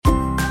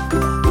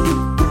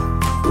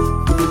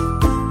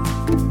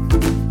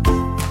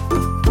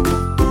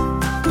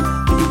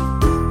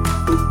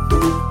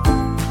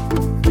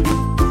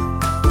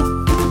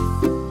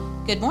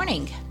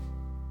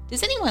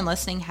anyone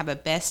listening have a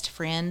best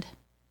friend?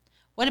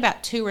 What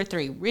about 2 or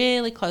 3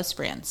 really close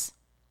friends?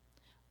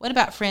 What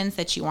about friends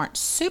that you aren't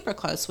super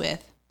close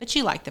with, but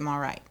you like them all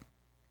right?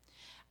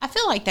 I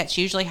feel like that's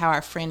usually how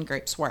our friend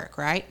groups work,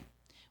 right?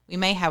 We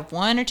may have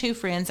 1 or 2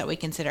 friends that we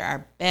consider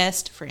our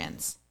best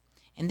friends.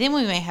 And then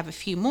we may have a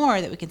few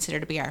more that we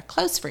consider to be our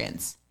close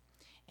friends.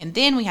 And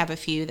then we have a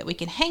few that we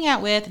can hang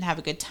out with and have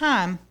a good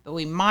time, but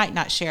we might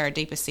not share our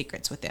deepest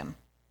secrets with them.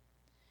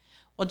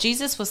 Well,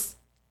 Jesus was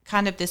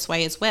kind of this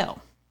way as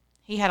well.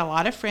 He had a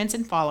lot of friends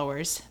and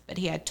followers, but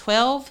he had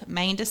 12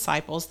 main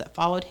disciples that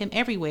followed him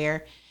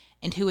everywhere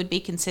and who would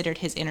be considered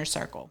his inner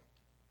circle.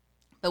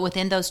 But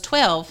within those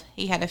 12,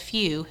 he had a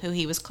few who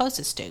he was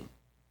closest to.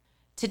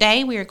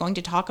 Today, we are going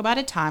to talk about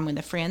a time when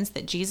the friends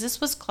that Jesus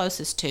was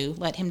closest to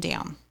let him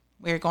down.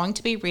 We are going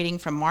to be reading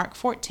from Mark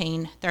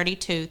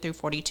 14:32 through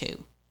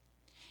 42.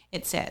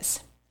 It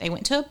says, "They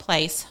went to a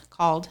place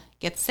called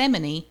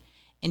Gethsemane,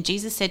 and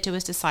Jesus said to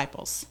his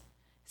disciples,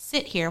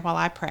 'Sit here while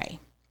I pray.'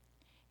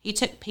 He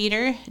took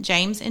Peter,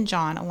 James, and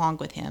John along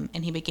with him,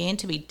 and he began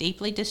to be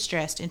deeply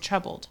distressed and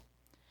troubled.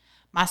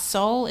 'My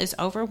soul is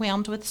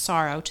overwhelmed with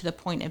sorrow to the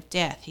point of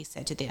death,' he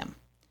said to them.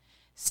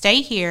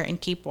 'Stay here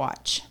and keep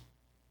watch.'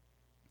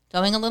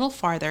 Going a little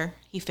farther,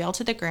 he fell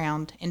to the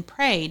ground and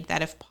prayed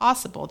that if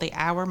possible the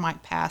hour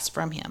might pass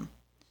from him.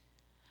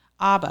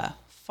 'Abba,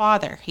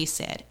 Father,' he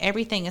said,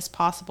 'everything is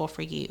possible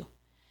for you.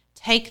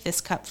 Take this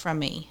cup from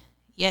me,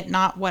 yet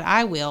not what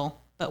I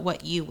will, but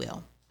what you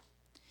will.'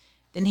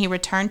 Then he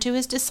returned to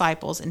his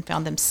disciples and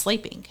found them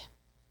sleeping.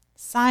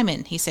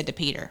 'Simon,' he said to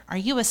Peter, 'are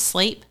you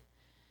asleep?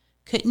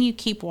 Couldn't you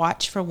keep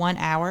watch for 1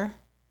 hour?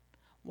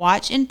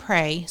 Watch and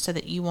pray so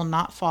that you will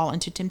not fall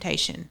into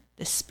temptation.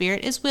 The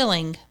spirit is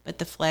willing, but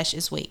the flesh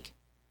is weak.'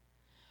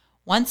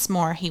 Once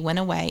more he went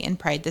away and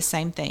prayed the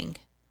same thing.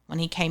 When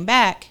he came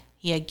back,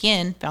 he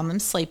again found them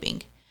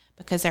sleeping,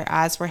 because their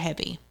eyes were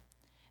heavy.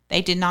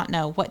 They did not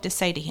know what to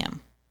say to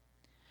him.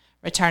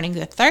 Returning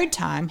the 3rd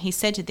time, he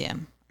said to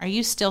them, 'Are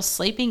you still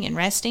sleeping and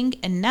resting?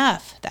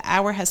 Enough! The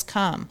hour has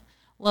come.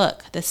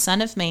 Look, the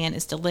Son of Man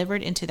is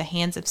delivered into the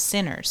hands of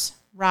sinners.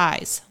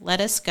 Rise, let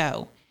us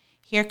go.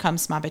 Here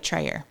comes my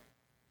betrayer.'"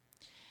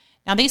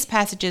 Now these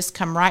passages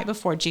come right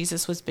before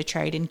Jesus was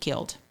betrayed and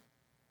killed.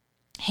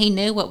 He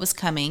knew what was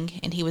coming,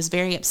 and he was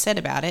very upset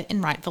about it,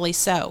 and rightfully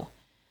so.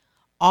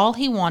 All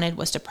he wanted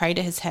was to pray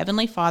to his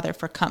heavenly Father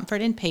for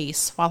comfort and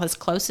peace, while his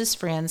closest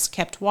friends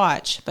kept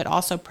watch, but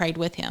also prayed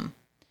with him.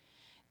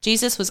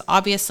 Jesus was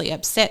obviously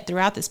upset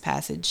throughout this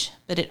passage,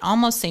 but it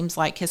almost seems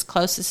like his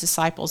closest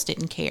disciples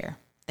didn't care.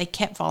 They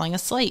kept falling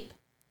asleep.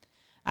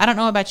 I don't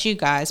know about you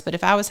guys, but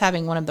if I was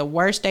having one of the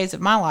worst days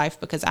of my life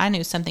because I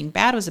knew something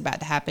bad was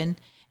about to happen,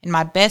 and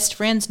my best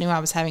friends knew I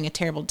was having a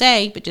terrible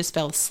day but just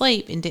fell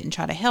asleep and didn't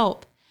try to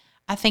help,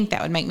 I think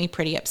that would make me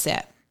pretty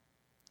upset.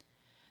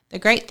 The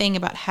great thing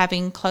about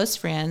having close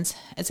friends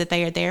is that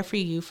they are there for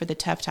you for the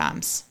tough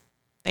times.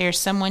 They are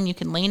someone you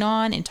can lean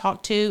on and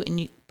talk to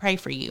and pray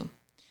for you.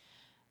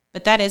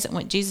 But that isn't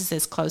what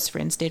Jesus' close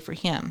friends did for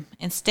him.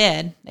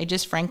 Instead, they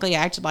just frankly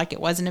acted like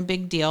it wasn't a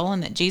big deal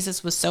and that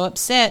Jesus was so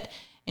upset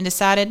and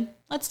decided,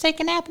 let's take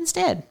a nap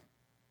instead.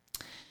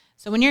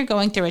 So when you're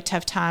going through a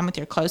tough time with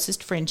your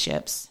closest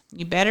friendships,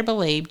 you better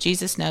believe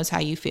Jesus knows how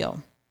you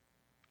feel.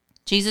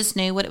 Jesus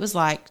knew what it was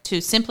like to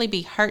simply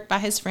be hurt by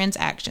his friends'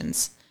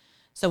 actions.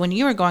 So when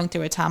you are going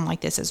through a time like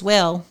this as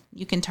well,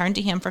 you can turn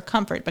to him for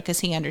comfort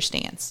because he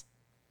understands.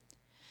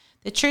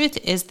 The truth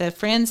is the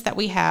friends that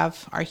we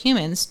have are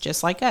humans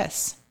just like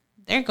us.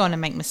 They're going to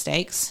make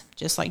mistakes,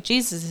 just like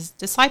Jesus'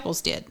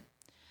 disciples did.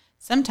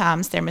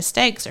 Sometimes their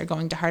mistakes are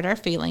going to hurt our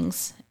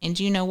feelings, and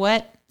you know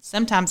what?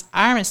 Sometimes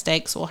our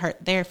mistakes will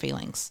hurt their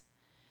feelings.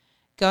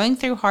 Going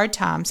through hard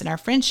times in our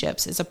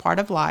friendships is a part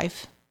of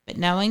life, but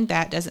knowing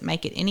that doesn't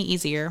make it any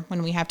easier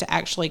when we have to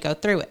actually go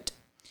through it.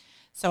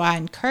 So I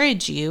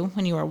encourage you,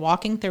 when you are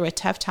walking through a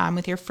tough time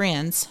with your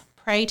friends,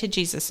 pray to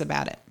Jesus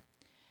about it.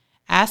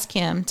 Ask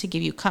him to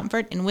give you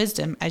comfort and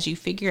wisdom as you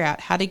figure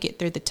out how to get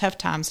through the tough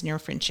times in your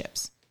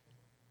friendships.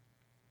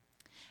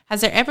 Has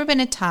there ever been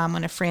a time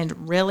when a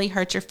friend really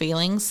hurt your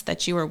feelings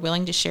that you were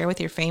willing to share with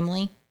your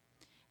family?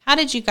 How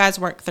did you guys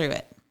work through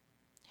it?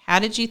 How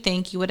did you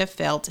think you would have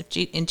felt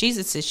in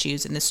Jesus'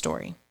 shoes in this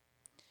story?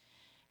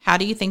 How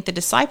do you think the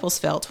disciples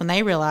felt when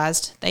they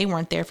realized they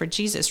weren't there for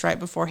Jesus right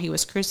before he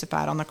was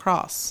crucified on the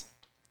cross?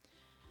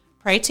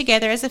 Pray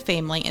together as a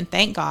family and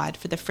thank God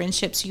for the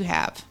friendships you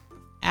have.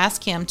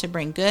 Ask him to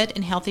bring good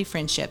and healthy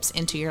friendships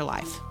into your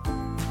life.